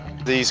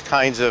These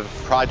kinds of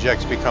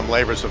projects become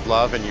labors of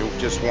love, and you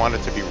just want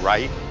it to be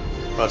right.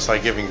 Well, it's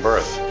like giving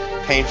birth,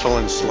 painful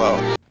and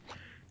slow.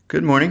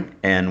 Good morning,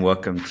 and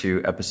welcome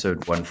to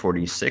episode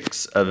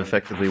 146 of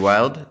Effectively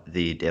Wild,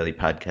 the daily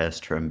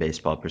podcast from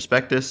Baseball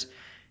Prospectus.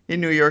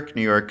 In New York,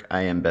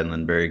 I am Ben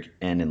Lindbergh,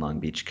 and in Long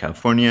Beach,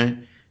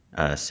 California,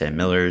 Sam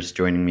Miller is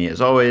joining me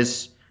as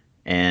always.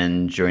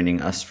 And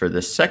joining us for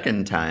the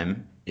second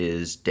time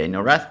is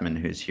Daniel Rathman,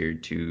 who's here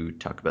to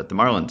talk about the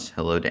Marlins.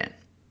 Hello, Dan.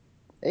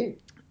 Hey,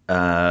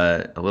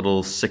 A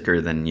little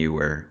sicker than you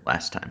were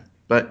last time,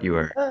 but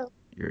uh,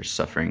 you're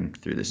suffering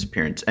through this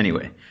appearance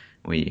anyway.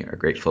 We are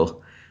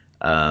grateful.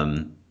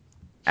 Um,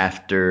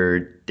 After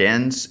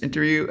Dan's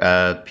interview,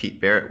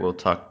 Pete Barrett will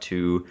talk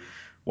to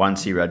Juan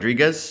C.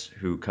 Rodriguez,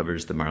 who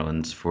covers the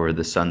Marlins for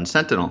the Sun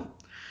Sentinel.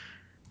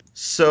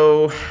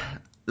 So,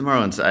 the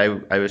Marlins.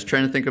 I was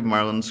trying to think of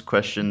Marlins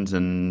questions,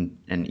 and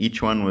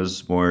each one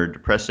was more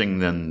depressing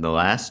than the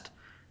last.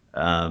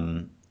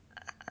 Um,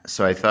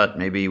 so I thought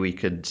maybe we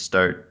could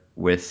start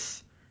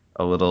with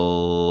a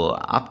little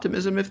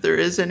optimism, if there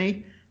is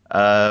any.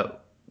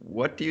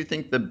 What do you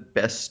think the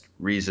best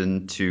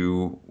reason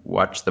to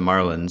watch the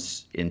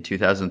Marlins in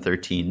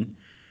 2013,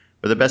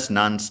 or the best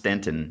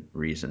non-Stanton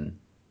reason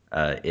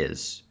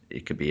is?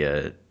 It could be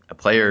a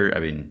player. I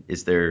mean,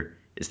 is there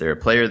a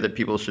player that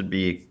people should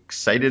be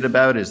excited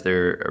about? Is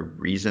there a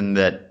reason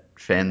that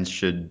fans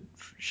should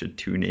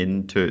tune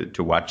in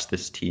to watch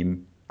this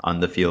team on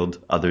the field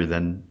other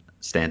than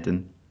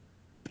Stanton?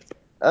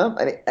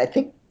 I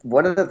think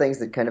one of the things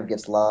that kind of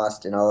gets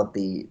lost in all of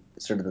the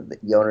sort of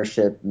the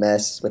ownership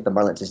mess with the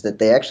Marlins is that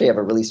they actually have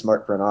a really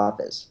smart front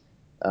office.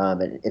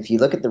 And if you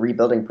look at the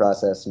rebuilding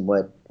process and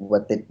what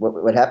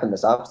happened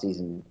this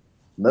offseason,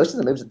 most of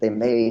the moves that they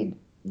made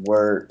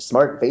were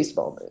smart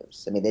baseball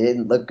moves. I mean, they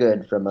didn't look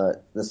good from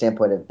the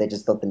standpoint of they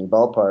just built the new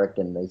ballpark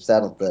and they've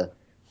saddled the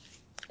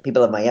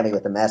people of Miami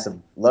with a massive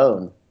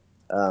loan.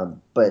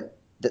 But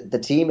the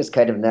team is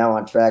kind of now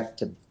on track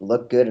to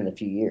look good in a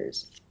few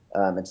years.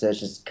 And so it's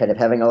just kind of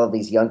having all of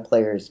these young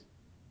players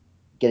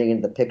getting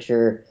into the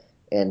picture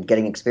and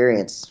getting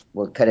experience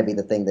will kind of be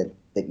the thing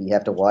that you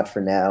have to watch for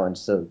now. And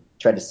so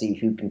try to see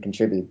who can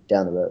contribute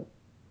down the road.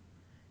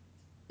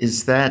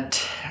 Is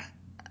that,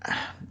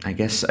 I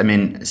guess, I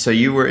mean, so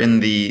you were in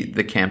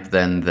the camp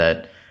then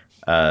that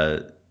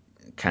uh,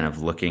 kind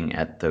of looking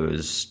at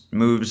those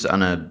moves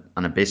on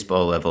a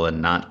baseball level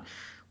and not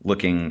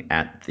looking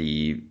at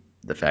the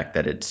fact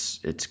that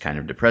it's kind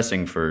of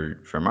depressing for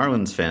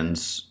Marlins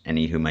fans,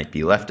 any who might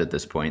be left at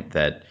this point,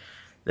 that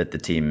the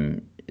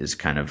team is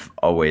kind of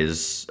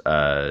always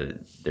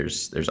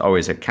there's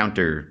always a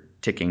counter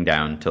ticking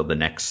down till the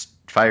next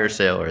fire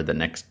sale or the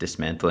next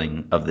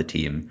dismantling of the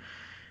team.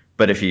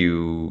 But if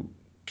you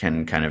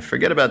can kind of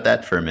forget about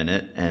that for a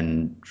minute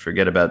and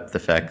forget about the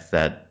fact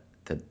that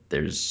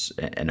there's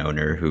an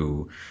owner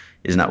who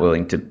is not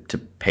willing to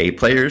pay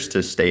players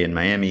to stay in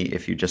Miami,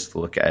 if you just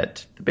look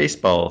at the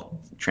baseball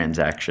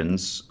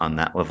transactions on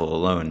that level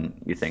alone,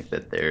 you think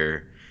that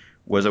there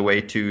was a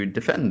way to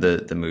defend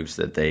the moves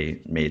that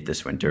they made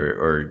this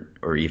winter,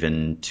 or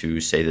even to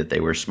say that they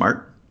were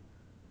smart.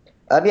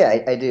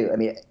 Yeah, I do. I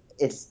mean,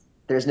 it's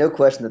there's no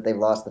question that they've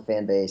lost the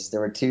fan base.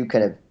 There were two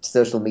kind of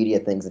social media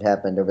things that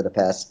happened over the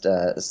past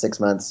 6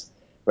 months.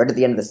 Right at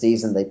the end of the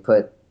season, they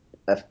put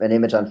an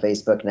image on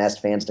Facebook and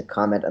asked fans to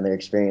comment on their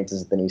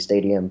experiences at the new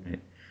stadium, Right?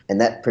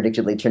 and that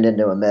predictably turned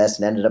into a mess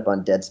and ended up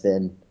on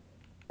Deadspin.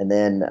 And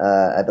then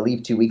I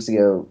believe 2 weeks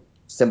ago,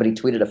 somebody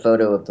tweeted a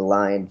photo of the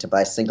line to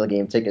buy single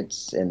game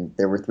tickets, and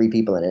there were three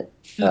people in it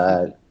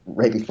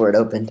right before it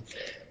opened.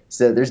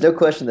 So there's no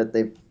question that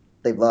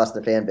they've lost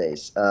the fan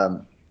base.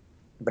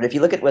 But if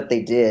you look at what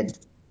they did,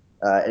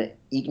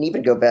 you can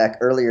even go back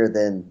earlier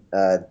than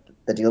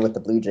the deal with the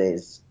Blue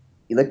Jays.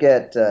 You look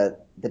at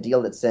the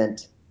deal that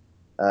sent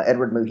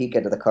Edward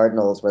Mujica to the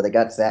Cardinals, where they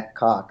got Zach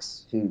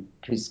Cox,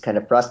 whose kind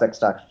of prospect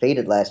stock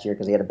faded last year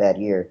because he had a bad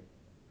year,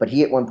 but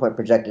he at one point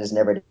projected as an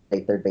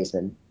everyday third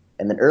baseman.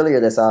 And then earlier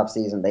this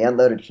offseason, they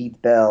unloaded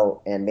Heath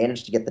Bell and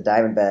managed to get the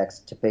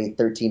Diamondbacks to pay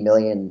 13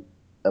 million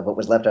of what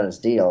was left on his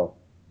deal.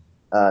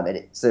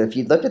 So if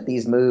you looked at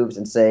these moves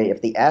and say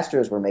if the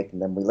Astros were making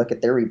them, we look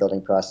at their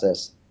rebuilding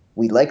process.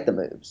 We like the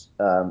moves.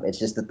 It's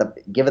just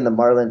that given the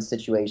Marlins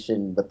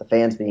situation with the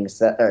fans being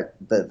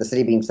the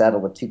city being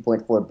saddled with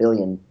 2.4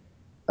 billion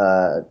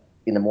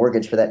in a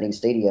mortgage for that new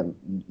stadium,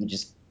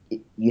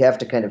 you have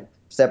to kind of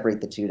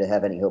separate the two to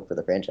have any hope for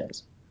the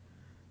franchise.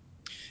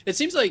 It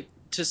seems like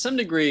to some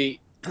degree,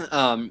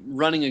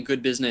 running a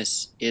good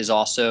business is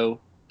also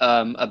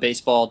a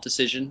baseball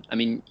decision. I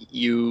mean,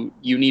 you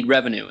need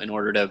revenue in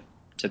order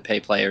to pay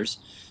players,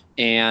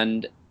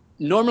 and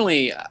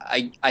normally,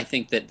 I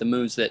think that the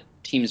moves that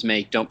teams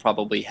make don't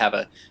probably have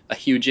a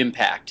huge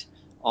impact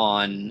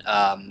on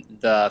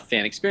the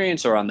fan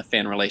experience or on the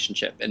fan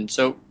relationship, and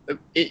so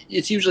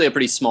it's usually a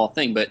pretty small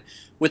thing. But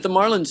with the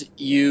Marlins,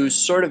 you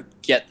sort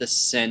of get the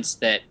sense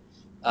that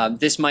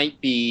this might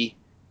be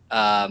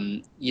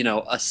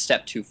a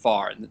step too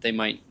far, and that they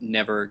might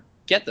never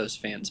get those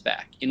fans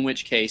back. In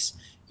which case,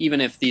 even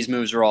if these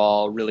moves are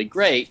all really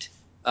great,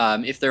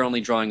 if they're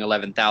only drawing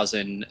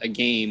 11,000 a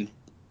game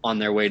on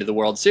their way to the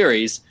World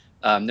Series,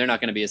 they're not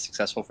going to be a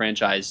successful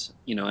franchise,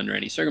 under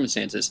any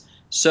circumstances.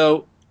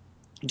 So,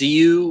 do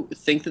you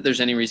think that there's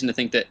any reason to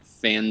think that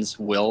fans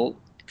will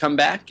come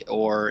back,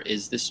 or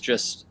is this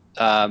just?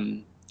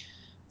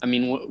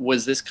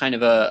 Was this kind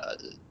of a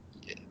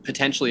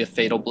potentially a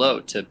fatal blow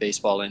to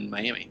baseball in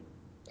Miami?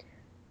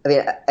 I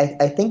mean,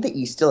 I think that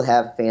you still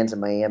have fans in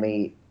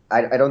Miami.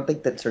 I don't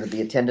think that sort of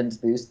the attendance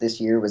boost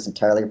this year was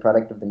entirely a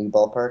product of the new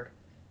ballpark.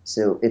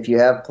 So if you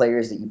have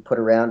players that you put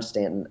around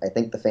Stanton, I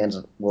think the fans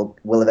will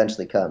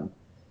eventually come.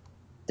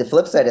 The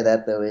flip side of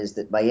that, though, is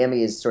that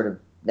Miami is sort of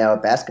now a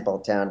basketball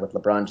town with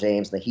LeBron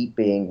James and the Heat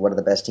being one of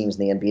the best teams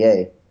in the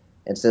NBA.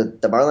 And so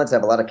the Marlins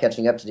have a lot of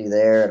catching up to do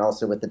there, and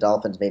also with the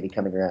Dolphins maybe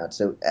coming around.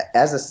 So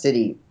as a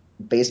city,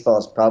 baseball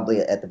is probably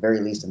at the very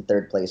least in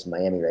third place in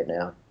Miami right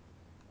now.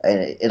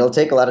 And it'll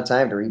take a lot of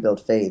time to rebuild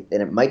faith,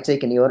 and it might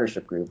take a new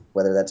ownership group.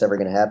 Whether that's ever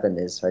going to happen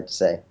is hard to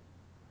say.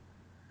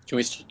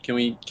 Can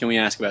we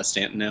ask about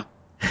Stanton now?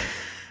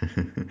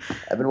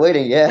 I've been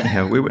waiting. Yeah.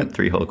 Yeah, we went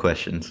 3 whole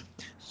questions.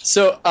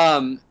 So,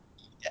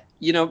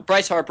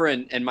 Bryce Harper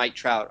and Mike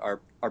Trout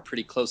are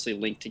pretty closely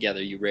linked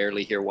together. You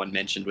rarely hear one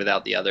mentioned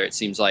without the other, it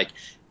seems like.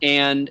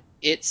 And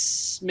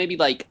it's maybe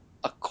like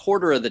a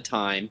quarter of the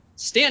time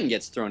Stanton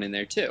gets thrown in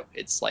there too.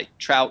 It's like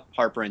Trout,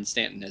 Harper, and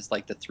Stanton as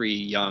like the 3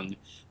 young,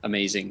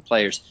 amazing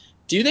players.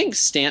 Do you think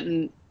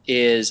Stanton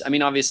is? I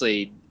mean,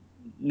 obviously,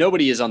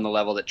 nobody is on the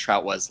level that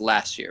Trout was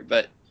last year,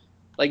 but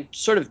like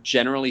sort of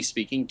generally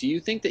speaking, do you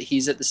think that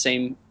he's at the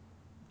same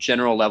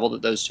general level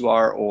that those two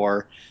are,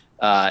 or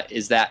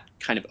is that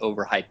kind of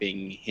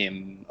overhyping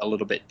him a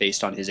little bit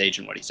based on his age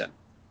and what he's done?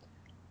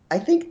 I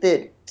think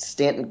that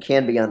Stanton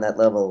can be on that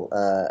level.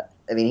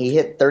 I mean, he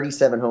hit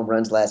 37 home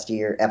runs last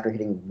year after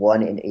hitting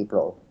 1 in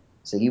April.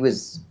 So he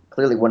was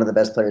clearly one of the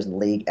best players in the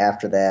league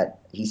after that.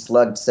 He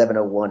slugged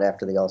 701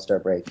 after the All-Star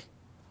break.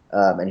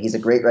 And he's a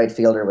great right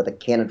fielder with a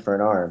cannon for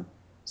an arm.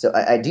 So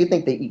I do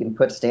think that you can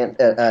put Stanton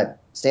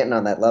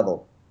on that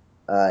level,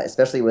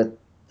 especially with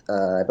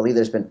I believe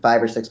there's been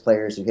 5 or 6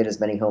 players who hit as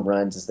many home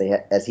runs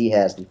as he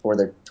has before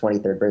their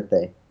 23rd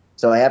birthday.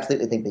 So I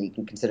absolutely think that you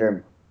can consider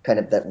him kind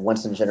of that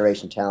once in a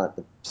generation talent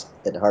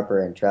that Harper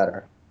and Trout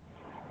are.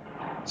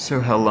 So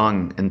how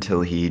long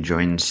until he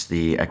joins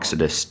the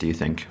Exodus, do you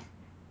think?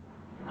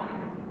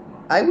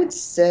 I would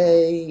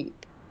say,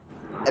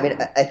 I mean,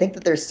 I think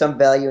that there's some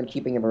value in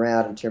keeping him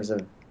around in terms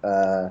of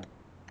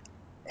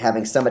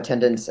having some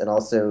attendance, and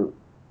also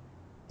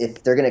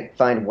if they're going to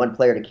find one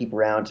player to keep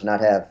around to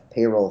not have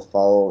payroll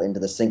fall into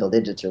the single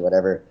digits or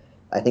whatever,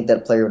 I think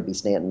that player would be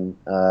Stanton.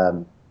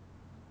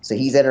 So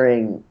he's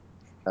entering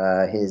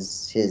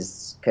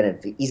his kind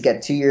of, he's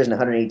got 2 years and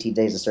 118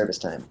 days of service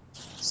time.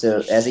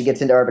 So as he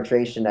gets into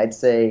arbitration, I'd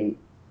say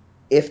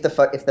if the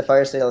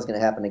fire sale is going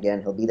to happen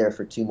again, he'll be there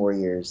for 2 more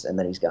years and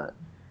then he's gone.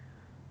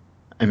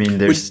 I mean,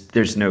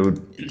 there's no.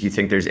 Do you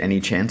think there's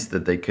any chance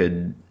that they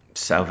could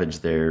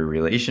salvage their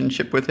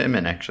relationship with him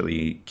and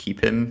actually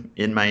keep him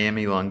in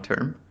Miami long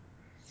term?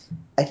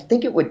 I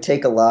think it would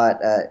take a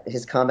lot.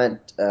 His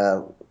comment,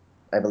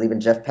 I believe in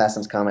Jeff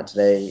Passan's column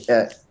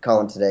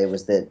today,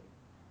 was that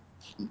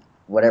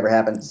whatever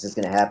happens is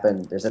going to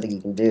happen. There's nothing he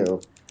can do.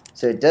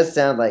 So it does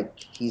sound like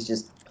he's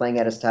just playing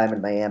out his time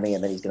in Miami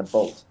and then he's going to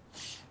bolt.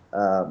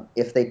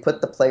 If they put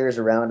the players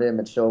around him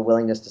and show a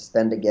willingness to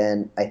spend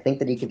again, I think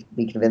that he could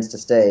be convinced to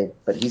stay.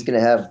 But he's going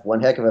to have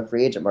one heck of a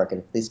free agent market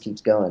if this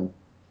keeps going.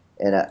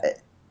 And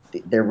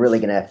they're really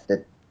going to have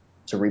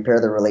to repair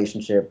the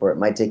relationship, or it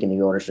might take a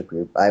new ownership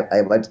group.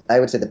 I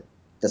would say that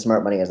the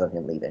smart money is on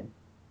him leaving.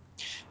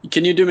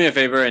 Can you do me a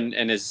favor, and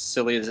as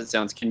silly as it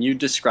sounds, can you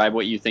describe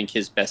what you think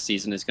his best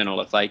season is going to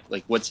look like?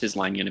 Like, what's his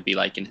line going to be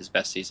like in his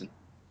best season?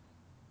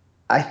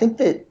 I think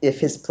that if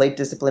his plate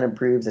discipline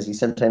improves, as you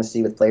sometimes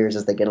see with players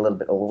as they get a little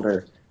bit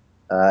older,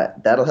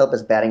 that'll help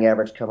his batting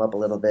average come up a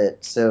little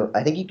bit. So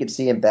I think you could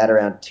see him bat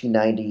around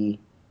 290.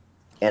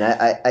 And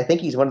I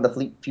think he's one of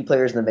the few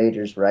players in the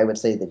majors where I would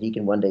say that he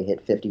can one day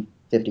hit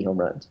 50 home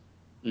runs.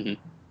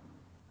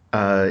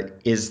 Mm-hmm.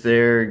 Is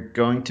there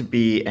going to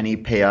be any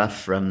payoff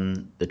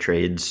from the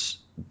trades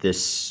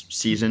this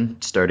season,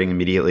 starting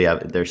immediately?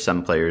 There's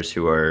some players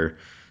who are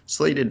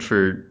slated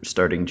for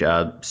starting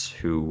jobs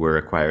who were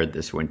acquired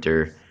this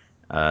winter.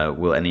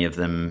 Will any of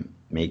them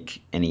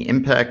make any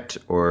impact,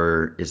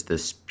 or is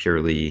this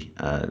purely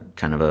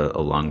kind of a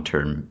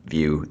long-term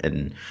view?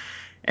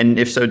 And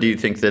if so, do you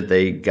think that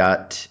they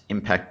got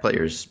impact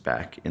players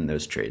back in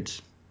those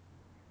trades?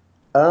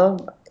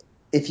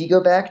 If you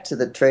go back to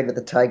the trade with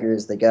the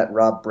Tigers, they got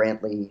Rob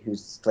Brantley,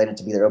 who's slated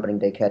to be their opening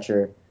day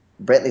catcher.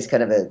 Brantley's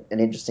kind of an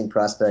interesting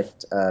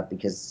prospect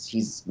because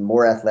he's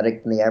more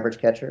athletic than the average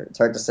catcher. It's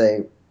hard to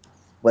say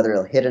whether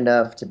he'll hit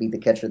enough to be the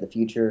catcher of the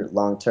future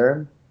long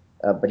term,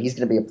 but he's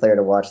going to be a player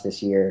to watch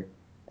this year.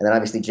 And then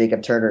obviously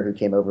Jacob Turner, who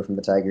came over from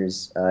the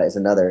Tigers, is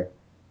another.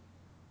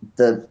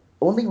 The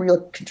only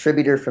real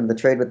contributor from the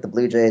trade with the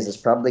Blue Jays is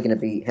probably going to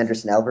be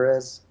Henderson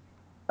Alvarez,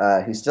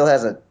 who still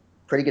has a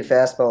pretty good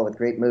fastball with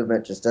great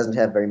movement, just doesn't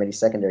have very many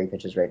secondary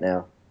pitches right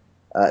now.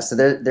 So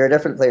there are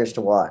different players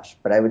to watch,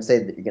 but I would say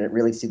that you're going to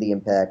really see the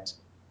impact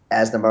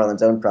as the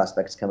Marlins' own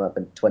prospects come up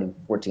in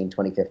 2014,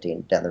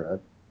 2015 down the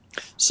road.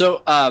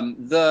 So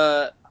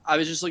I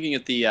was just looking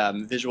at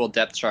the visual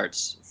depth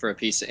charts for a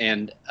piece,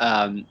 and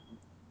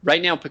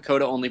right now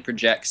Pacoda only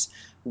projects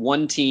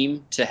one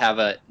team to have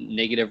a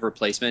negative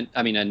replacement.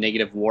 I mean, a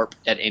negative WARP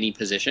at any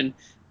position,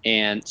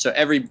 and so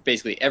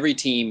basically every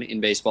team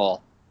in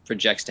baseball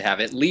projects to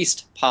have at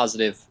least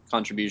positive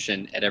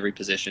contribution at every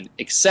position,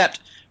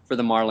 except for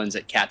the Marlins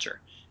at catcher.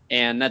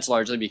 And that's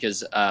largely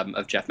because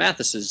of Jeff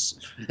Mathis's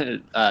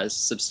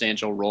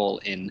substantial role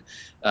in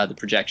the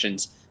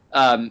projections.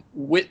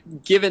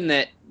 Given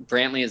that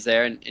Brantley is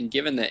there, and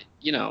given that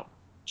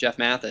Jeff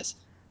Mathis,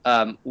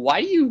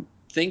 why do you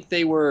think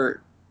they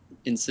were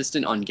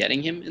insistent on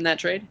getting him in that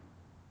trade?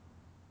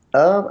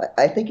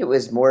 I think it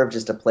was more of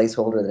just a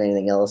placeholder than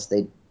anything else.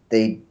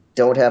 They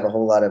don't have a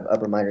whole lot of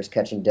upper minors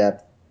catching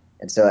depth,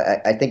 and so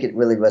I think it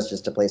really was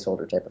just a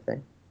placeholder type of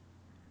thing.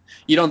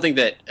 You don't think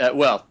that?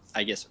 Well,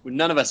 I guess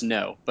none of us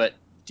know, but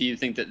do you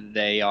think that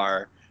they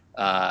are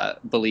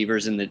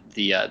believers in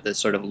the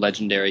sort of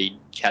legendary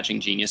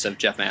catching genius of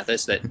Jeff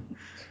Mathis that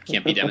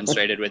can't be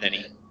demonstrated with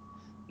any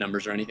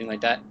numbers or anything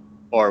like that?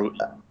 Or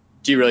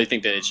do you really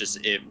think that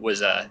it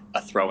was a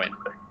throw-in?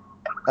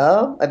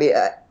 I mean,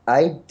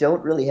 I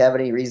don't really have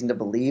any reason to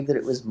believe that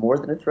it was more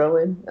than a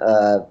throw-in,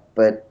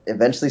 but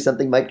eventually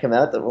something might come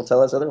out that will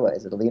tell us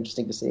otherwise. It'll be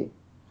interesting to see.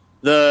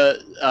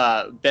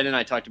 Ben and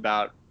I talked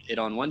about it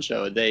on one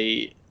show.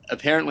 They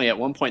apparently at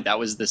one point that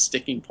was the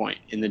sticking point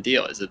in the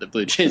deal, is that the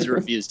Blue Jays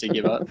refused to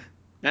give up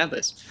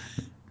Mathis.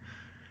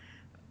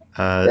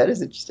 That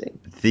is interesting.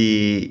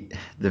 The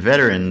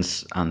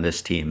veterans on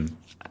this team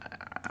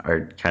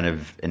are kind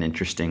of an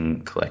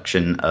interesting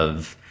collection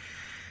of,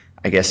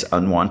 I guess,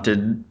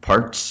 unwanted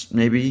parts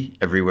maybe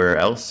everywhere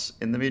else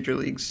in the major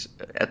leagues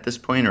at this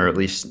point, or at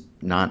least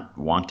not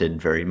wanted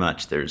very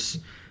much. There's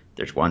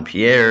Juan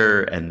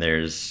Pierre, and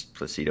there's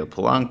Placido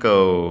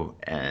Polanco,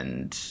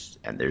 and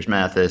there's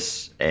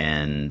Mathis,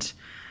 and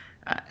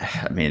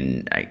I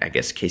mean, I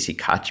guess Casey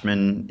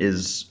Kochman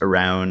is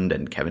around,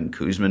 and Kevin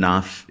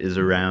Kuzminoff is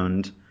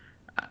around.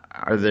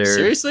 Are there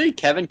Seriously?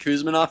 Kevin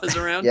Kuzminoff is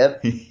around?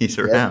 Yep. He's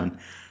around.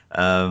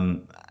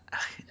 Um,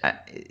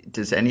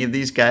 does any of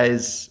these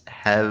guys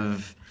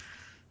have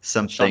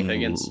something? Sean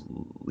Figgins.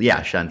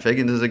 Yeah, Sean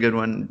Figgins is a good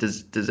one.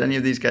 Does any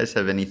of these guys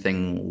have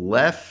anything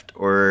left,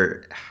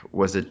 or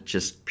was it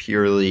just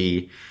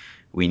purely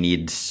we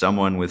need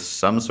someone with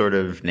some sort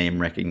of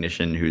name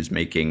recognition who's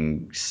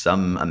making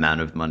some amount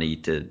of money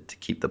to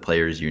keep the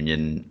players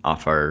union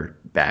off our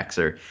backs?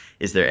 Or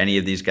is there any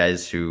of these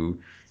guys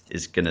who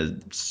is going to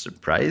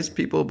surprise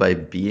people by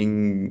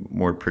being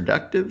more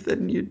productive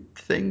than you'd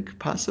think,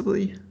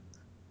 possibly?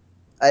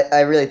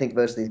 I really think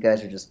most of these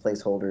guys are just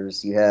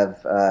placeholders. You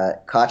have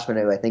Kochman,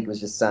 who I think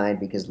was just signed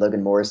because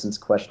Logan Morrison's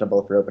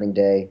questionable for opening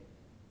day.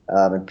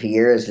 And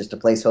Pierre is just a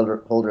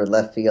placeholder in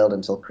left field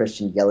until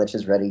Christian Yelich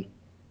is ready.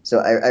 So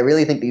I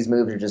really think these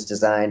moves are just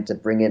designed to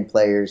bring in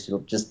players who'll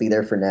just be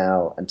there for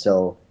now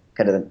until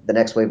kind of the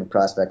next wave of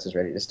prospects is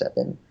ready to step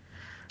in.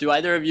 Do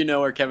either of you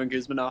know where Kevin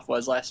Kuzminoff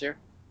was last year?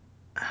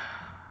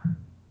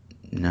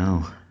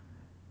 No.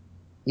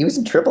 He was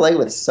in AAA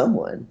with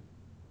someone.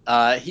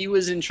 He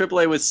was in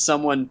AAA with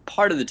someone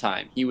part of the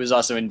time. He was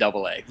also in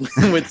AA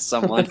with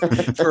someone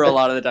for a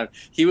lot of the time.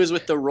 He was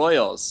with the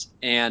Royals,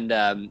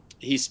 and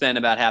he spent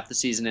about half the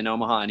season in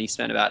Omaha, and he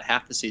spent about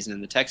half the season in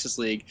the Texas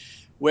League,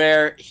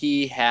 where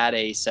he had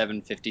a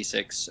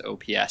 756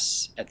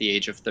 OPS at the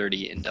age of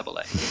 30 in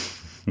AA.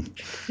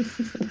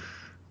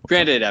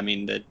 Granted, I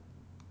mean, the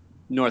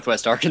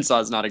Northwest Arkansas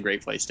is not a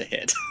great place to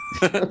hit.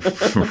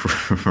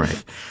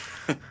 Right.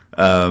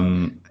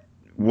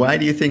 Why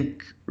do you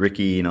think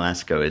Ricky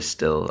Nolasco is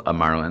still a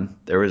Marlin?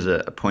 There was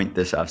a point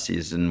this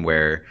offseason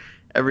where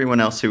everyone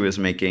else who was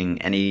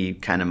making any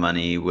kind of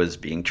money was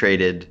being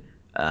traded,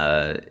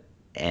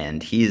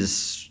 and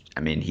he's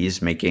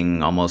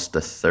making almost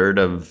a third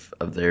of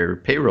their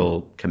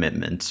payroll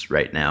commitments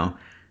right now.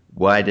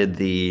 Why did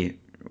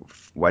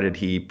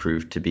he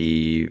prove to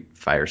be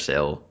fire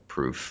sale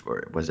proof,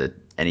 or was it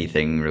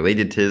anything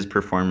related to his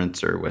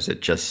performance, or was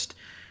it just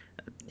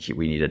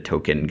we need a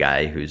token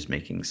guy who's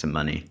making some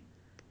money?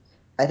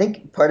 I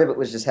think part of it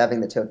was just having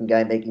the token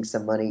guy making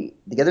some money.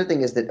 The other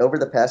thing is that over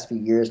the past few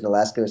years,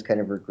 Nolasco has kind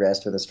of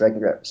regressed with the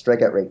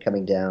strikeout rate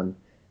coming down.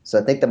 So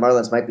I think the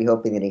Marlins might be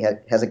hoping that he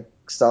has a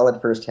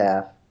solid first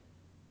half,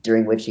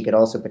 during which he could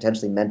also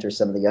potentially mentor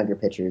some of the younger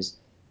pitchers.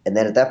 And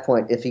then at that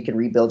point, if he can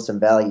rebuild some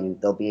value,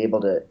 they'll be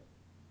able to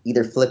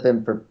either flip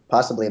him for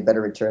possibly a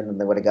better return than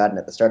they would have gotten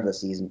at the start of the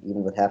season,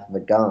 even with half of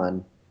it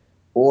gone.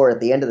 Or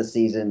at the end of the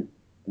season,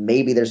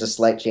 maybe there's a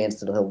slight chance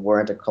that he'll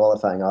warrant a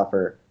qualifying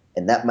offer,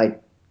 and that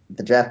might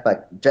the draft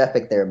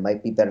pick there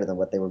might be better than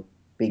what they were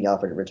being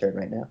offered in return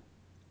right now.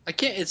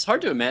 It's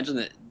hard to imagine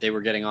that they were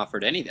getting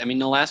offered anything. I mean,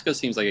 Nolasco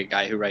seems like a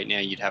guy who right now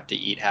you'd have to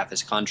eat half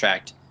his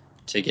contract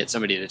to get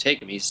somebody to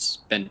take him. He's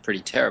been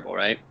pretty terrible,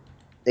 right?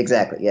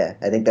 Exactly. Yeah,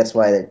 I think that's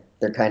why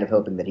they're kind of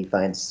hoping that he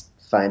finds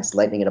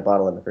lightning in a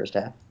bottle in the first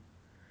half.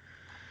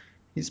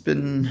 He's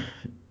been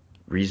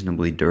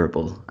reasonably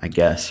durable, I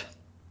guess.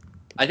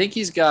 I think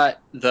he's got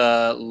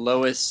the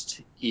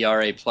lowest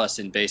ERA plus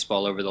in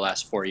baseball over the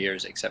last 4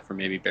 years, except for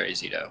maybe Barry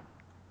Zito.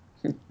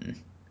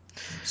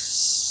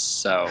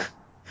 So,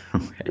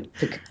 Okay.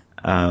 Okay.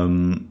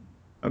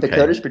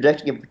 Dakota's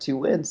projecting him for 2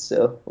 wins,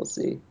 so we'll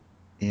see.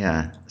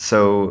 Yeah.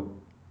 So,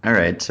 all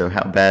right. So,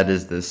 how bad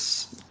is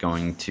this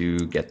going to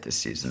get this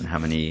season? How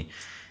many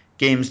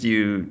games do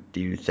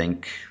you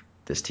think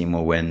this team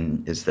will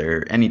win? Is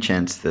there any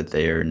chance that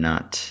they are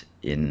not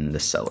in the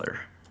cellar?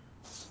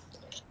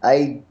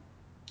 I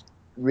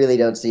really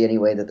don't see any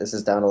way that this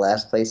is down a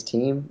last place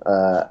team,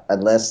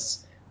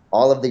 unless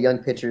all of the young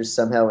pitchers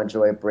somehow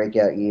enjoy a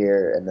breakout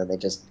year and then they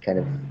just kind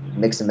of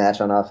mix and match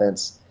on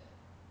offense.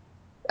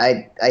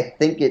 I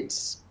think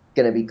it's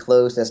going to be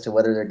close as to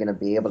whether they're going to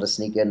be able to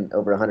sneak in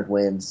over 100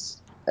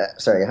 wins.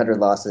 100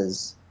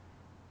 losses.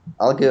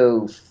 I'll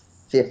go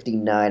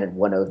 59 and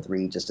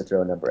 103 just to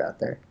throw a number out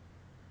there.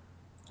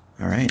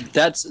 All right.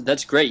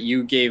 That's great.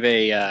 You gave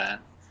a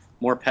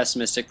more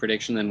pessimistic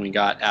prediction than we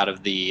got out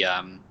of the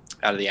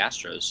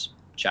Astros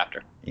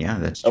chapter. Yeah,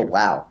 that's true. Oh,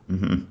 wow.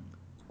 Mm-hmm.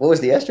 What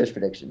was the Astros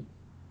prediction?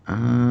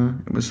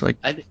 It was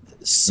like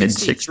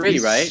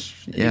mid-63, right?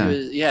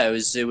 Yeah.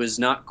 It was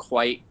not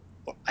quite.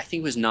 I think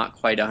it was not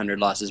quite 100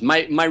 losses.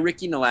 My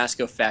Ricky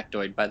Nolasco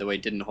factoid, by the way,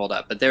 didn't hold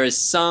up. But there is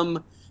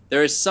some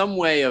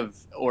way of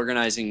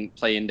organizing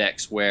play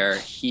index where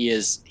he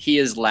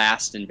is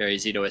last and Barry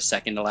Zito is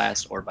second to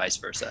last, or vice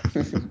versa.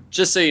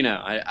 Just so you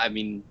know, I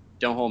mean,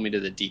 don't hold me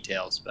to the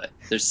details, but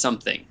there's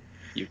something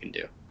you can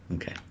do.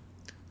 Okay.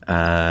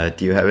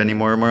 Do you have any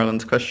more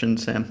Marlins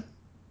questions, Sam?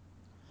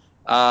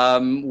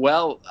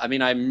 Well, I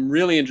mean, I'm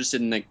really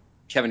interested in the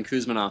Kevin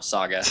Kuzminoff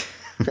saga,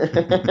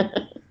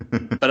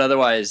 but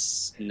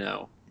otherwise,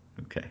 no.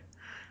 Okay.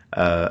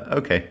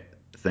 Okay.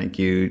 Thank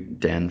you,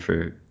 Dan,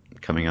 for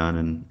coming on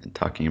and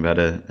talking about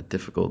a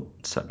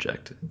difficult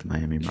subject, the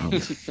Miami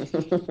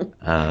Marlins.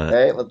 All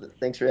right. Well,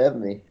 thanks for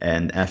having me.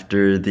 And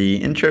after the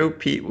intro,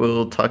 Pete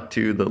will talk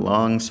to the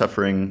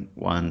long-suffering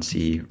Juan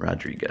C.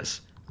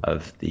 Rodriguez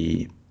of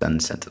the Sun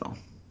Sentinel.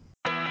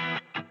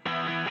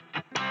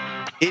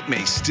 It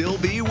may still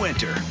be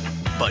winter,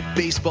 but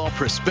Baseball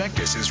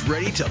Prospectus is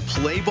ready to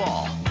play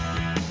ball.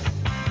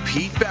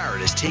 Pete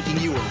Barrett is taking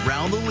you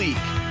around the league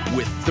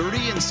with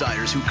 30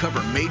 insiders who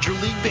cover Major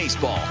League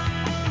Baseball.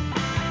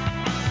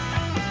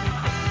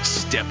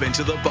 Step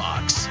into the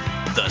box.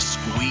 The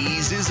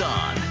squeeze is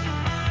on.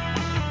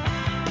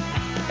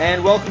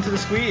 And welcome to The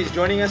Squeeze.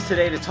 Joining us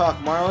today to talk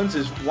Marlins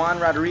is Juan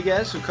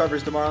Rodriguez, who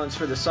covers the Marlins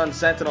for the Sun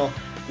Sentinel.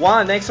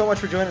 Juan, thanks so much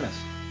for joining us.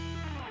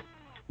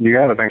 You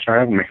got it. Thanks for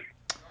having me.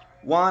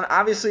 Juan,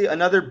 obviously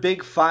another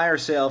big fire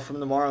sale from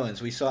the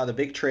Marlins. We saw the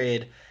big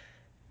trade.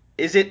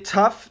 Is it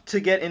tough to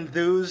get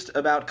enthused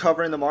about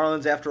covering the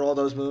Marlins after all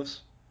those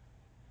moves?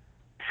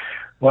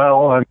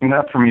 Well, I mean,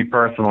 not for me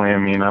personally. I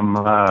mean,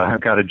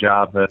 I've got a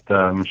job that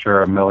I'm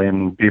sure a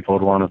million people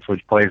would want to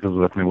switch places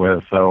with me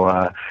with. So,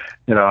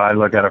 I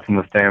look at it from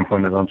the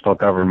standpoint that I'm still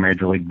covering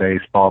Major League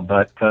Baseball.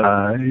 But,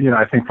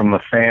 I think from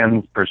the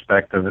fans'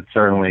 perspective, it's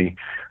certainly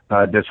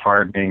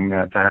disheartening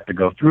to have to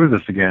go through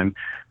this again,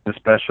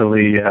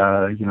 especially,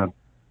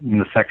 in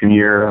the second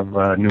year of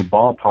a new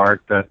ballpark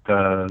that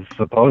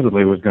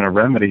supposedly was going to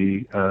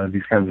remedy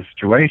these kinds of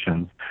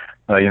situations.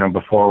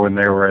 Before when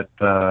they were at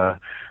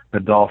the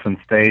Dolphin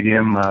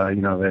Stadium,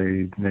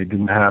 they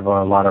didn't have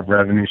a lot of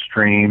revenue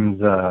streams.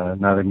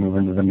 Now they move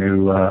into the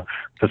new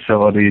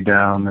facility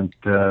down at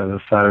the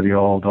side of the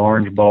old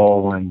Orange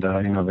Bowl, and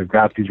they've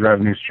got these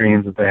revenue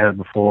streams that they had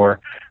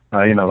before.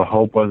 The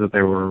hope was that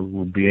they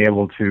would be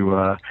able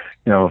to,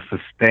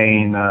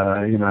 sustain,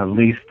 at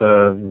least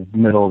the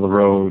middle of the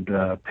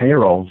road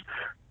payrolls.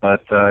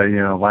 But,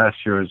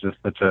 last year was just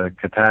such a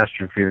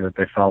catastrophe that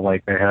they felt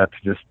like they had to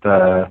just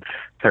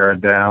tear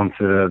it down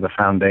to the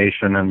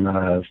foundation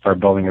and start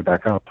building it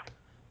back up.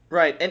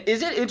 Right. And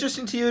is it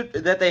interesting to you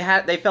that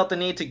they felt the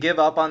need to give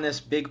up on this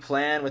big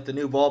plan with the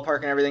new ballpark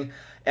and everything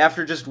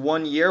after just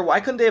 1 year?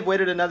 Why couldn't they have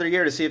waited another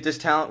year to see if this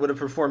talent would have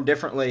performed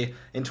differently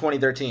in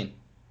 2013?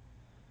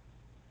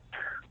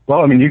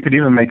 Well, I mean, you could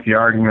even make the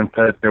argument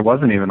that there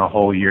wasn't even a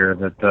whole year,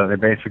 that they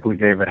basically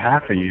gave it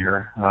half a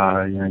year.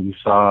 You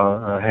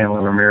saw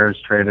Hanley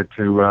Ramirez traded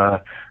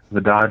to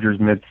the Dodgers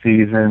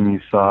mid-season.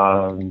 You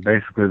saw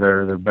basically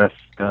their best,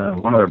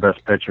 one of their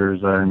best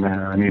pitchers in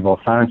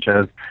Aníbal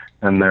Sanchez,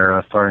 and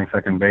their starting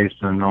second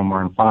baseman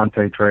Omar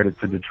Infante traded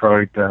to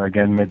Detroit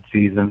again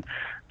mid-season.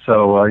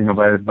 So,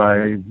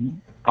 by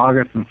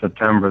August and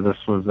September, this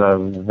was a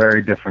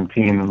very different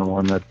team than the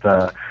one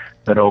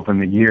that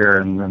opened the year,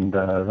 and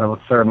that was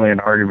certainly an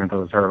argument that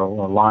was heard a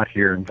lot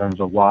here in terms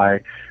of why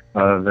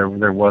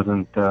there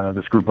wasn't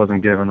this group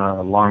wasn't given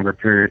a longer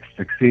period to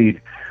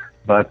succeed.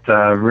 But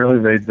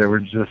really, there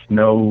was just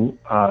no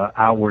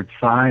outward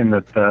sign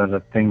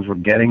that things were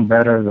getting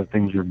better, that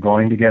things were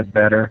going to get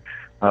better.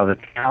 The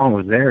talent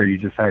was there. You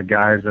just had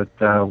guys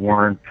that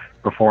weren't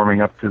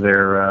performing up to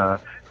their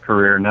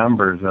career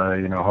numbers.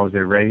 Jose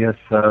Reyes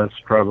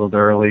struggled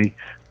early.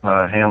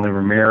 Hanley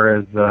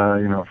Ramirez,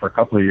 for a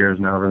couple of years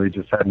now, really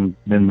just hadn't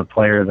been the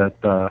player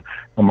that the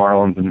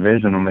Marlins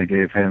envisioned when they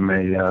gave him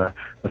a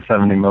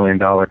 $70 million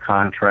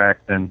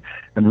contract. And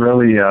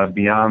really,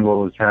 beyond what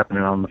was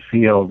happening on the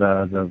field,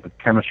 the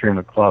chemistry in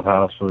the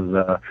clubhouse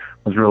was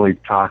really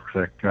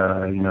toxic.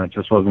 It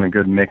just wasn't a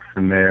good mix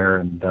in there.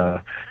 And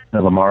the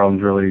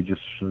Marlins really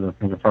just,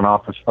 the front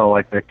office felt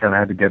like they kind of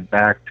had to get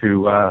back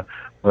to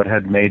what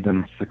had made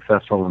them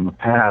successful in the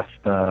past.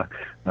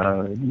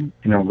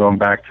 Going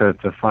back to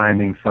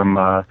finding some,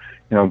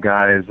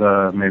 guys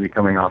maybe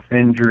coming off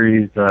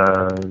injuries,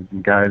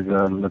 guys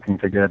looking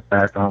to get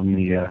back on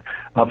the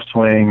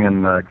upswing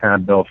and kind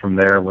of build from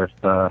there with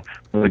a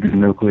really good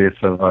nucleus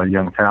of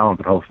young talent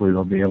that hopefully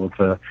they'll be able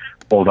to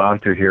hold on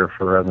to here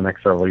for the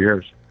next several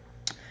years.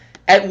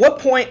 At what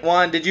point,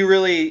 Juan, did you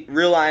really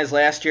realize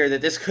last year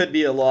that this could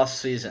be a lost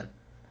season?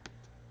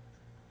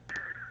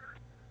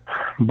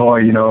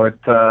 Boy, they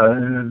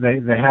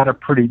had a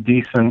pretty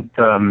decent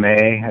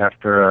May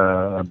after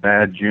a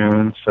bad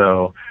June,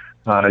 so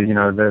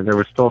there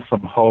was still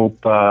some hope.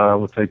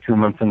 Let's say 2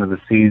 months into the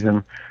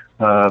season,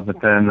 but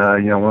then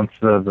once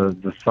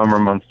the summer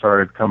months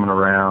started coming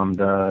around,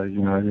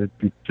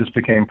 it just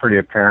became pretty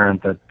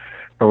apparent that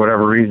for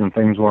whatever reason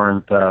things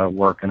weren't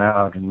working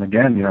out. And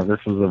again, this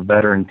was a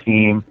veteran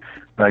team.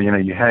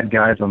 You had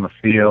guys on the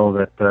field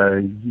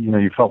that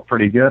you felt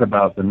pretty good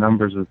about the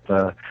numbers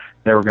that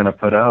they were going to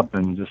put up,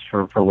 and just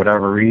for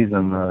whatever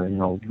reason,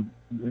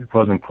 it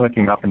wasn't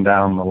clicking up and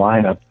down the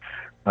lineup.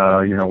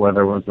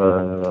 Whether it was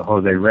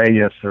Jose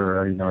Reyes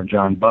or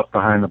John Buck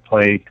behind the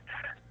plate,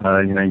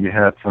 you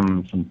had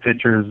some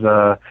pitchers,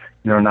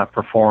 not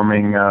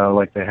performing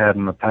like they had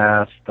in the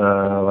past,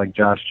 like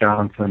Josh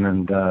Johnson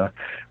and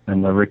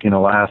Ricky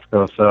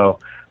Nolasco. So.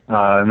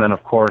 And then,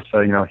 of course,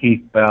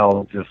 Heath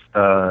Bell just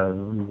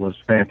was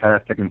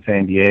fantastic in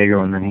San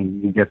Diego, and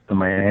then he gets to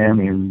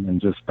Miami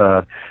and just,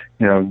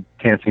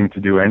 can't seem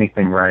to do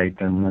anything right.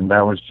 And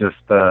that was just,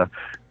 a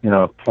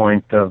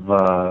point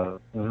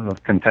of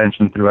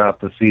contention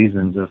throughout the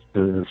season, just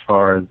as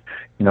far as,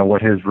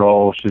 what his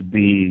role should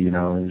be.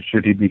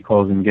 Should he be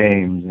closing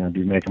games?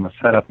 Do you make him a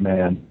setup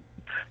man?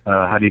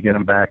 How do you get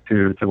him back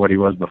to what he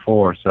was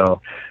before?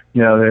 So,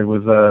 it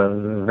was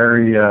a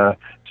very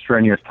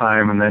strenuous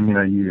time, and then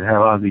you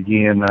have Ozzie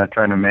Guillen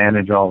trying to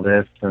manage all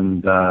this,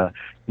 and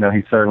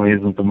he certainly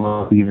isn't the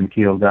most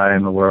even-keeled guy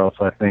in the world.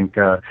 So I think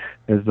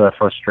his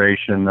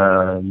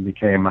frustration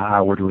became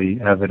outwardly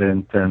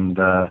evident, and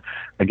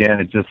again,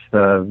 it just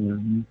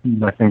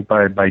I think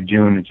by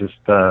June it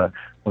just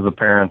was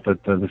apparent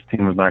that this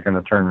team was not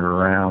going to turn it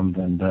around,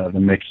 and the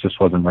mix just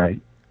wasn't right.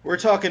 We're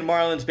talking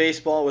Marlins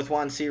baseball with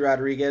Juan C.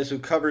 Rodriguez, who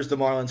covers the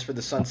Marlins for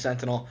the Sun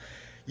Sentinel.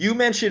 You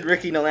mentioned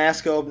Ricky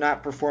Nolasco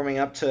not performing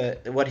up to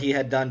what he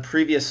had done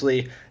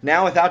previously.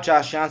 Now, without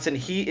Josh Johnson,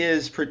 he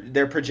is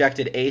their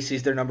projected ace.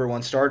 He's their number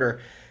one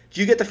starter. Do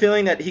you get the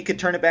feeling that he could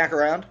turn it back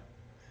around?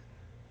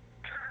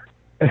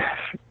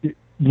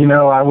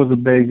 I was a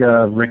big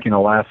Ricky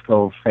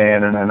Nolasco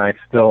fan, and I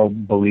still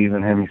believe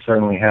in him. He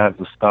certainly has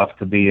the stuff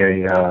to be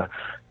a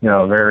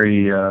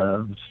very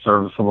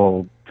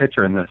serviceable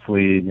pitcher in this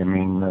league. I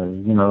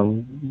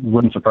mean,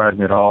 wouldn't surprise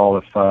me at all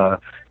if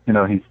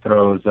he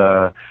throws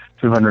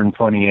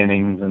 220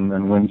 innings and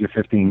then wins you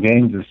 15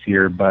 games this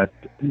year. But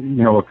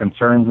what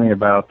concerns me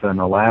about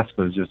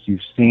Nolasco is just you've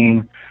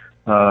seen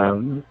a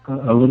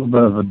little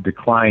bit of a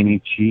decline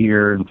each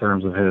year in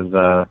terms of his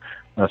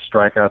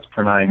strikeouts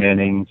per 9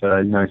 innings.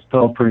 He's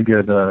still a pretty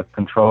good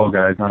control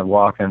guy. He's not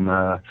walking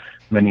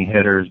many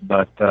hitters,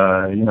 but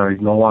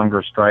he's no longer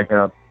a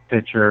strikeout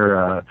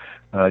pitcher.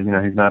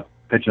 He's not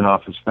pitching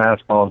off his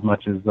fastball as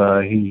much as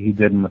he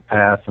did in the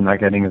past, and not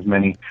getting as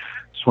many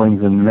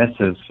swings and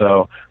misses.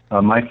 So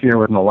my fear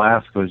with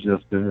Nolasco is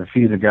just if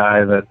he's a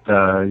guy that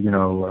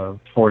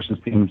forces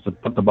teams to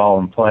put the ball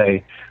in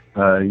play,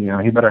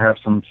 he better have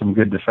some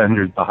good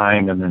defenders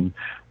behind him. And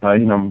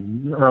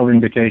early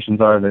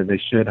indications are that they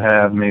should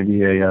have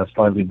maybe a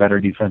slightly better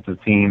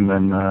defensive team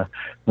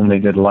than they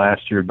did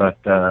last year. But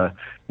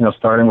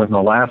starting with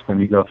Nolasco, when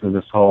you go through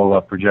this whole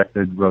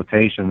projected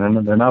rotation,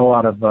 then there are not a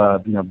lot of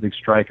big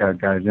strikeout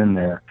guys in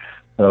there.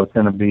 So it's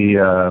going to be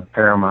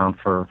paramount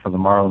for the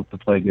Marlins to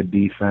play good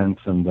defense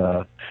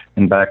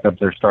and back up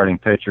their starting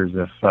pitchers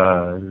if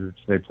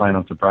they plan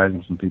on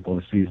surprising some people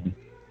this season.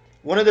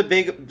 One of the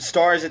big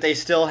stars that they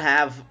still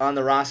have on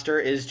the roster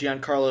is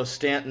Giancarlo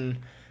Stanton.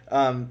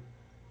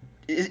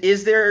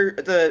 Is there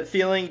the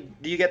feeling?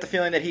 Do you get the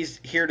feeling that he's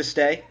here to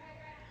stay?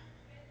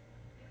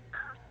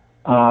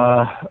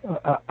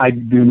 I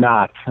do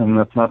not, and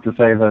that's not to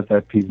say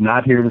that he's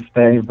not here to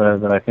stay,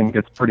 but I think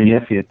it's pretty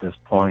iffy at this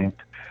point.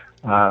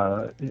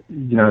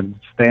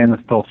 Stan is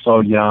still so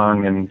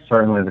young, and he's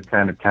certainly the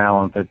kind of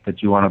talent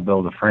that you want to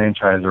build a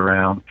franchise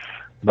around.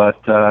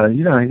 But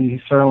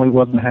he certainly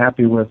wasn't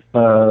happy with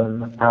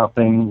how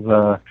things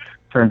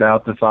turned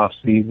out this off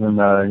season.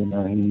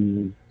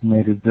 He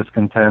made his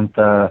discontent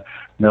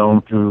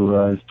known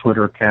through his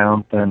Twitter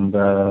account and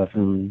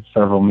through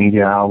several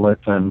media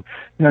outlets. And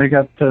he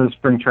got to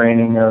spring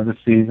training this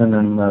season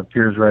and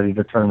appears ready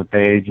to turn the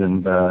page.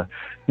 And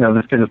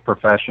this kid is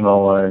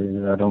professional.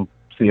 I don't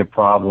see a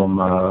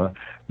problem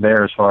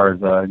there as far as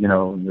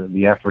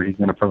the effort he's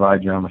going to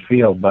provide you on the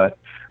field. But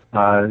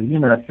I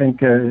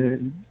think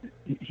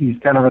he's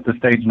kind of at the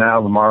stage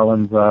now. The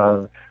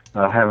Marlins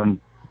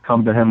haven't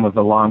come to him with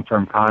a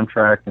long-term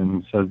contract,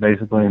 and so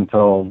basically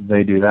until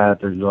they do that,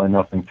 there's really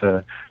nothing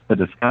to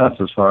discuss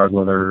as far as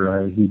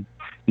whether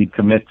he'd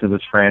commit to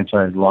this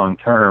franchise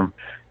long-term.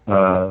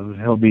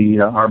 He'll be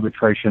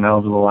arbitration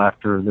eligible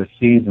after this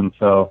season,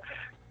 so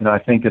I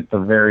think at the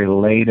very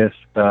latest,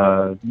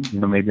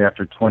 maybe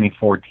after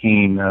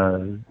 2014,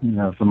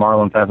 if the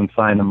Marlins haven't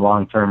signed him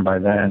long-term by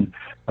then,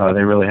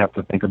 they really have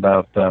to think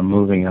about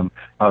moving him.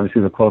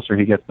 Obviously, the closer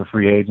he gets to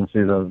free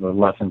agency, the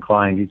less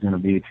inclined he's going to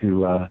be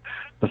to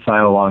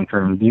sign a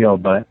long-term deal.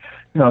 But,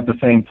 at the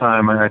same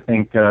time, I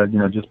think,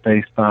 just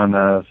based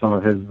on some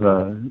of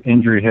his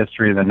injury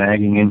history, the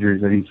nagging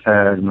injuries that he's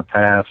had in the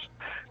past,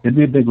 it'd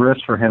be a big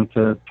risk for him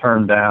to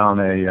turn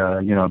down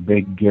a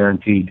big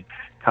guaranteed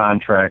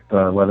contract,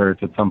 whether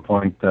it's at some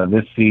point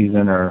this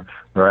season or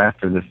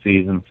after this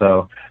season.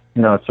 So,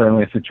 it's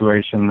certainly a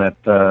situation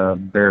that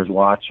bears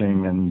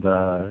watching, and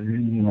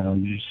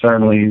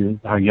certainly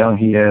how young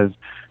he is.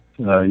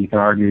 You can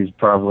argue he's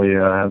probably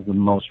has the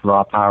most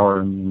raw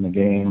power in the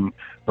game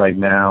right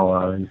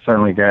now. He's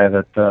certainly a guy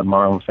that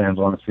Marlins fans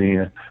want to see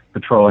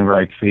patrolling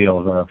right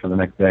field for the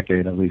next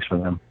decade, at least for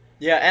them.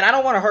 Yeah, and I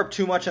don't want to harp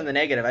too much on the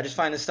negative. I just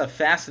find this stuff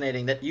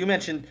fascinating that you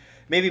mentioned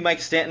maybe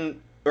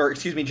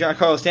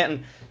Giancarlo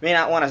Stanton may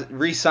not want to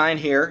re-sign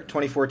here,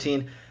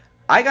 2014.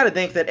 I got to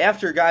think that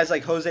after guys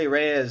like Jose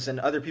Reyes and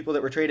other people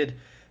that were traded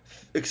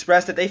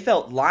expressed that they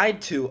felt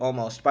lied to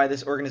almost by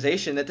this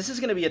organization, that this is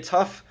going to be a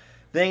tough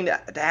thing to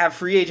have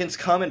free agents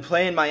come and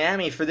play in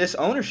Miami for this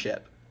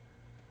ownership.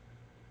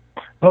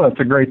 Well, that's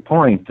a great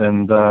point.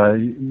 And,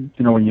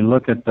 when you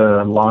look at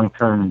the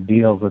long-term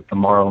deals that the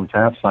Marlins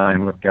have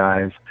signed with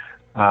guys,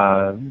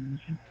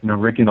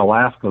 Ricky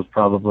Nolasco's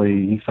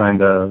he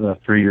signed a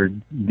 3-year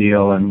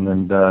deal,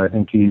 and I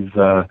think he's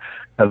the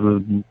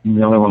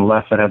only one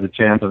left that has a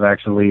chance of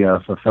actually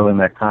fulfilling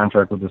that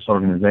contract with this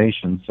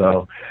organization.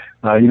 So,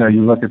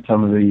 you look at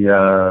some of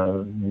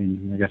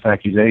the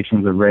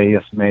accusations that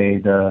Reyes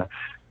made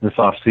this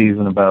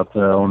offseason about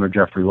owner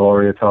Jeffrey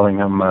Loria telling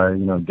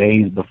him,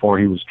 days before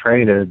he was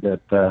traded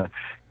that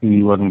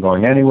he wasn't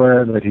going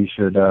anywhere, that he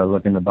should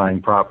look into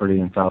buying property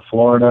in South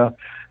Florida.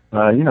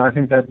 I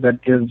think that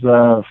gives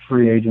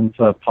free agents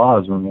a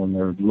pause when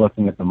they're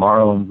looking at the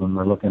Marlins, when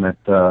they're looking at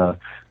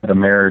a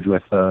marriage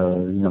with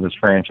this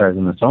franchise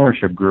and this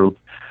ownership group.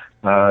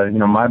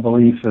 My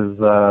belief is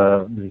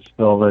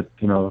still that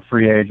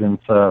free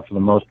agents for the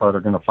most part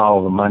are going to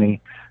follow the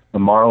money. The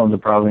Marlins will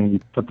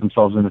probably put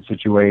themselves in a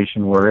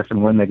situation where if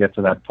and when they get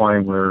to that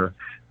point where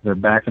they're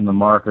back in the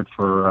market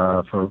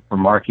for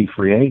marquee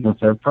free agents,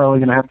 they're probably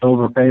going to have to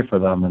overpay for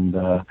them, and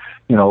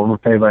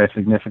overpay by a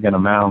significant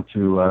amount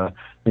to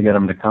get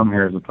them to come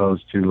here as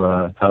opposed to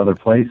other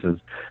places.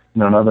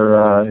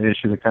 Another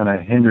issue that kind of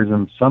hinders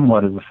them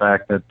somewhat is the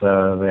fact that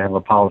they have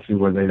a policy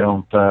where they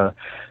don't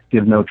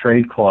give no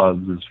trade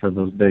clauses for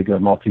those big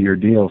multi-year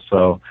deals.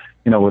 So,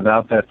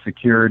 without that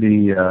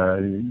security,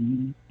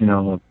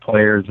 the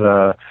players,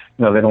 they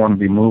don't want to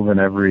be moving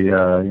every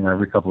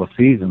couple of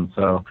seasons.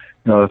 So,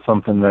 it's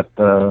something that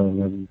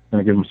going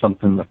to give them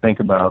something to think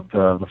about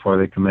before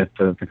they commit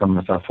to coming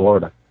to South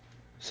Florida.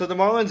 So the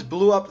Marlins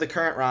blew up the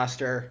current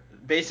roster,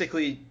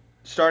 basically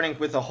starting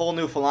with a whole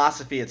new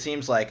philosophy, it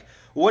seems like.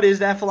 What is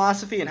that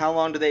philosophy, and how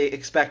long do they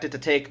expect it to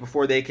take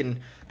before they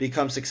can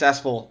become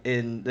successful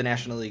in the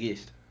National League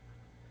East?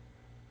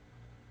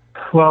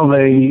 Well,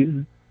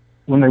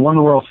 when they won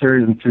the World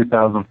Series in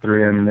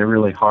 2003, they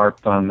really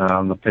harped on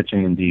the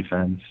pitching and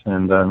defense,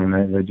 and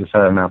they just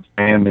had an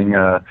outstanding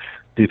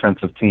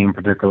defensive team,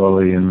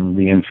 particularly in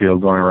the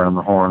infield, going around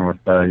the horn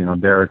with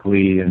Derek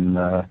Lee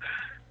and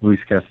Luis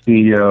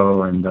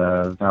Castillo and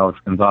Alex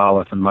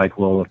Gonzalez and Mike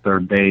Lowell at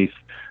third base.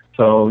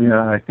 So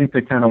I think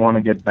they kind of want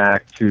to get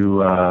back to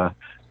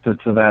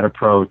that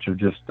approach of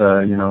just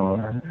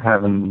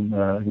having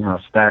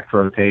stacked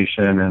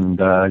rotation and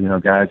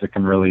guys that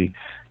can really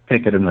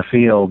pick it in the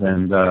field.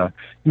 And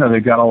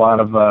they've got a lot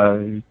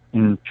of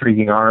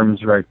intriguing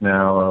arms right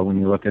now. When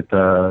you look at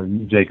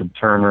Jacob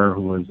Turner,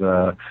 who was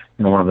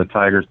one of the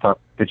Tigers' top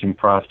pitching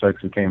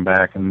prospects, who came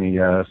back in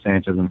the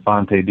Sanchez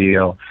Infante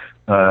deal.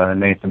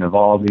 Nathan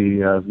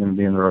Eovaldi is going to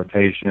be in the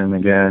rotation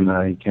again.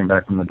 He came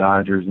back from the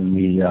Dodgers in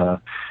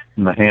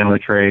the Hanley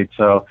trade.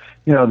 So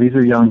these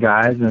are young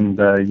guys, and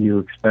you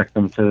expect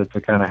them to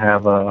kind of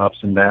have ups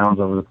and downs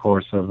over the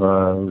course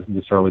of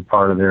this early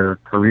part of their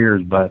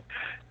careers. But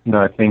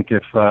I think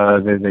if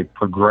they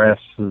progress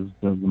as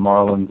the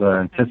Marlins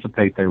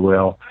anticipate they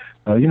will,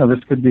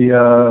 this could be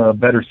a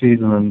better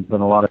season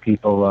than a lot of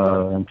people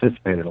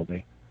anticipate it'll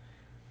be.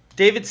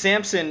 David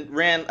Samson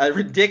ran a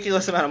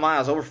ridiculous amount of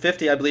miles, over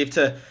 50, I believe,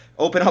 to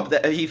open up.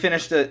 He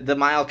finished the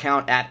mile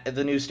count at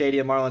the new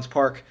stadium, Marlins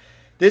Park.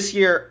 This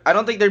year, I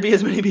don't think there'd be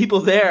as many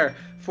people there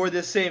for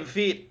this same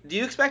feat. Do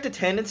you expect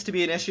attendance to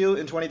be an issue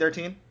in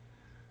 2013?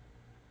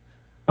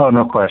 Oh,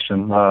 no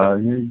question.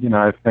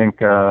 I think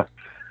for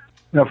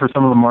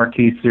some of the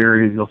marquee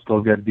series, you'll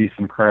still get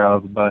decent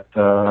crowds, but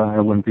I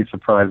wouldn't be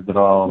surprised at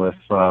all if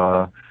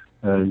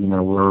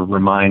we're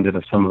reminded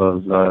of some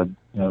of those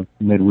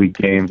midweek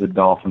games at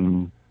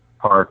Dolphin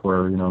Park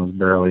where it was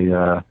barely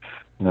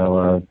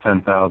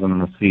 10,000 in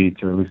the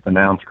seats, or at least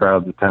announced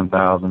crowds of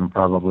 10,000, and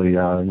probably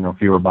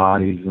fewer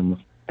bodies in the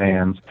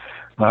stands.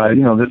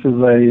 This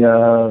is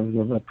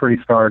a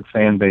pretty scarred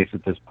fan base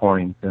at this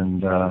point,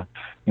 and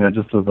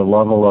just the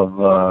level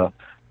of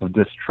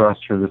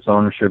distrust for this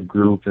ownership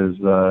group is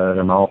at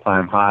an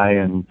all-time high,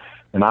 and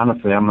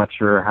honestly, I'm not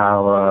sure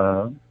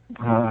how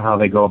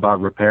they go about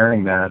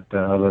repairing that,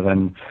 other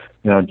than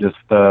just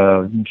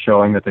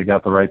showing that they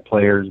got the right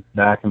players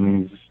back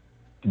in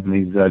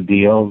these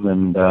deals,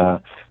 and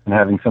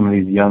having some of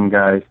these young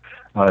guys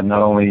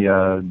not only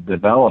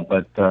develop,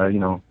 but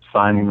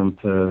signing them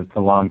to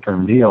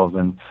long-term deals.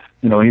 And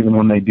even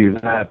when they do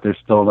that, there's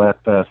still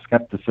that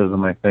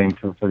skepticism, I think,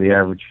 for the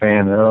average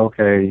fan. They're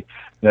okay.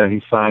 Yeah,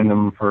 he signed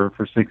them for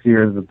 6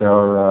 years, but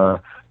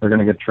they're going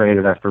to get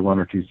traded after 1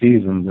 or 2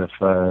 seasons if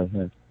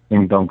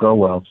things don't go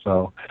well.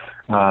 So,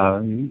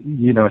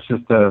 it's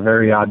just a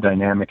very odd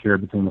dynamic here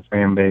between the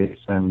fan base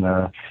and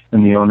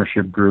the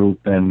ownership group,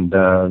 and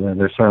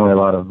there's certainly a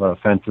lot of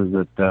fences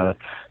that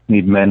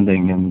need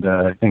mending. And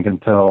I think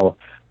until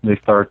they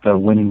start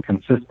winning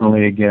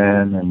consistently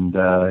again, and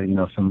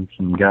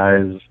some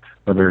guys,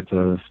 whether it's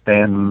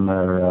Stanton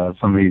or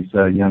some of these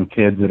young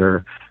kids that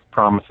are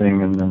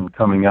promising and then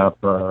coming up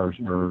or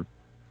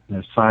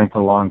signed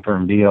for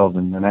long-term deals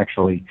and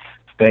actually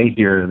stay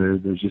here,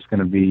 there's just going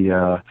to be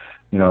a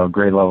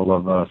great level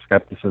of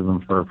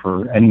skepticism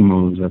for any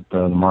moves that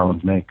the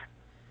Marlins make.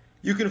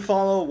 You can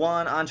follow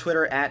Juan on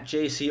Twitter at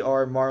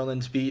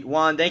JCRMarlinsBeat.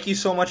 Juan, thank you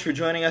so much for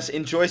joining us.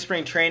 Enjoy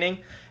spring training,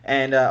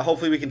 and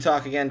hopefully we can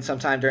talk again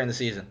sometime during the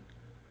season.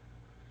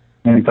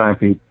 Anytime,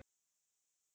 Pete.